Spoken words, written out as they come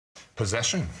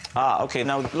Possession. Ah, OK.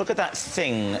 Now, look at that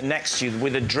thing next to you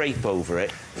with a drape over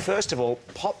it. First of all,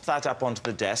 pop that up onto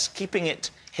the desk, keeping it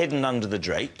hidden under the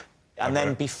drape. And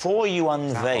then, before you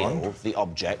unveil the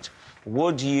object,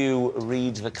 would you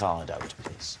read the card out,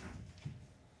 please?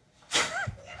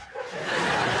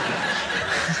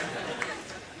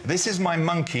 This is my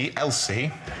monkey,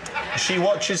 Elsie. She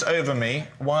watches over me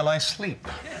while I sleep.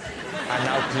 And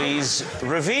now, please,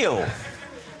 reveal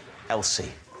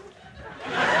Elsie.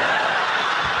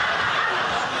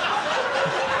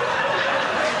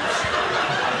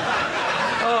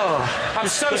 Oh, I'm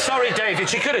so sorry, David.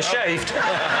 She could have shaved.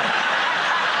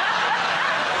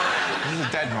 This is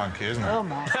a dead monkey, isn't it? Oh,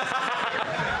 my.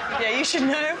 Yeah, you should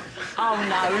know. Oh,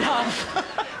 no, love.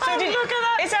 So look at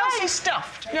that. Is Elsie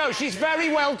stuffed? No, she's very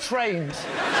well trained.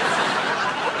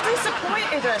 What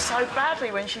disappointed her so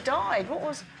badly when she died? What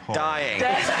was... Dying.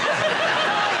 Death.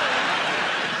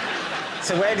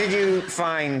 So where did you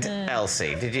find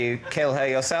Elsie? Did you kill her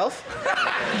yourself?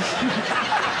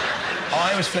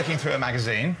 I was flicking through a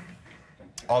magazine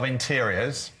of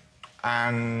interiors,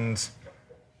 and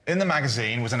in the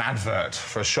magazine was an advert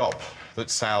for a shop that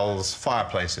sells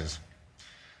fireplaces.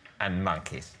 And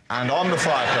monkeys. And on the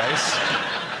fireplace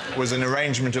was an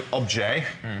arrangement of objets,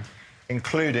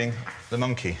 including the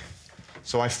monkey.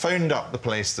 So I phoned up the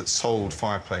place that sold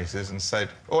fireplaces and said,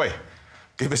 "Oi,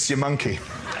 give us your monkey."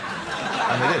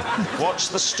 And they did. What's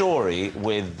the story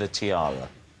with the tiara?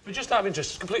 But just out of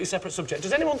interest, completely separate subject.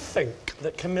 Does anyone think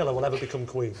that Camilla will ever become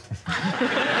queen? What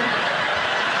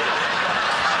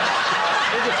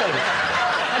do you think?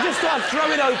 I just thought I'd throw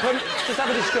it open, just have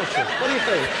a discussion. What do you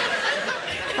think?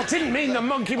 I didn't mean the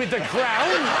monkey with the crown.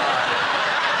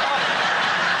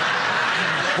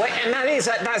 Wait, and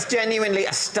that's genuinely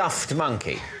a stuffed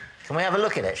monkey. Can we have a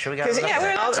look at it? Shall we go? That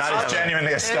is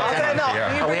genuinely a stuffed monkey.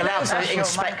 Yeah. Are we allowed to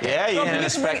inspect it? Yeah, you can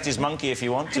inspect his monkey if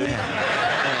you want to.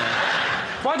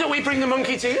 Why don't we bring the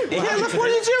monkey to you? Yeah, look, what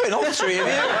are you doing, all three of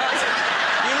you?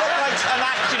 You look like an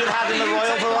act you'd have had in the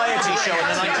Royal Variety Show in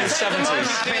the 1970s. I'm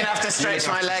happy enough to stretch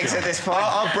my legs at this point.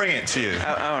 I'll bring it to you.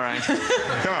 Oh, all right.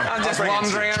 Come on. I'm just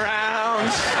wandering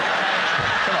around.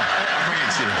 Come on, I'll bring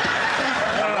it to you.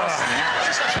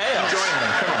 Just chaos. Join me,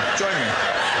 come on, join me.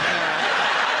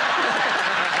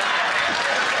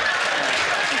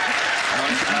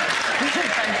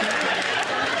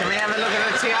 Can we have a look at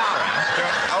the tiara?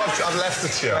 I've left the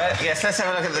tiara. Yes, let's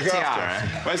have a look at the tiara.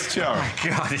 Where's the tiara? Oh,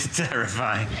 God, it's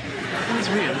terrifying.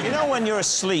 You know when you're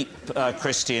asleep,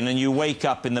 Christian, and you wake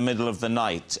up in the middle of the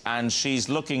night and she's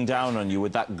looking down on you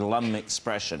with that glum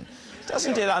expression,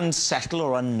 doesn't it unsettle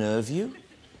or unnerve you?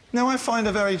 No, I find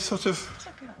her very sort of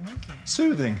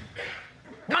soothing.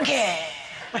 Monkey!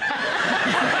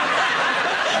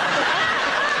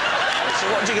 So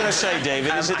what are you going to say,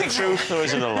 David? Is it the truth or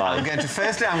is it a lie? I'm going to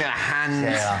hand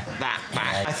that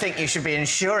back. I think you should be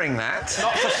insuring that.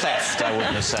 Not for theft, I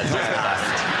wouldn't have said. Not for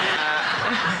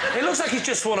theft. It looks like he's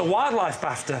just won a wildlife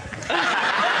BAFTA.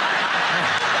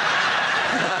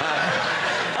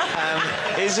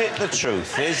 Is it the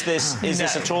truth? Is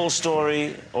this a tall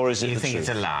story or is it the truth? You think it's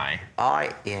a lie?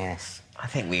 Yes. I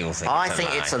think we all think I it's a think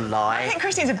lie. it's a lie. I think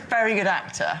Christine's a very good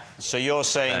actor. So you're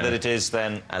saying that it is,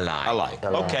 then... A lie. A lie.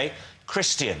 A lie. OK.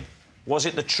 Christian, was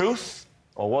it the truth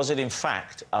or was it, in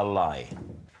fact, a lie?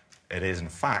 It is, in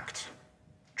fact,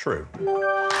 true. Very well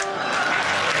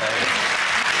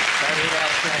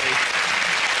played.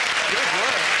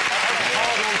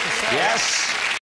 Yes.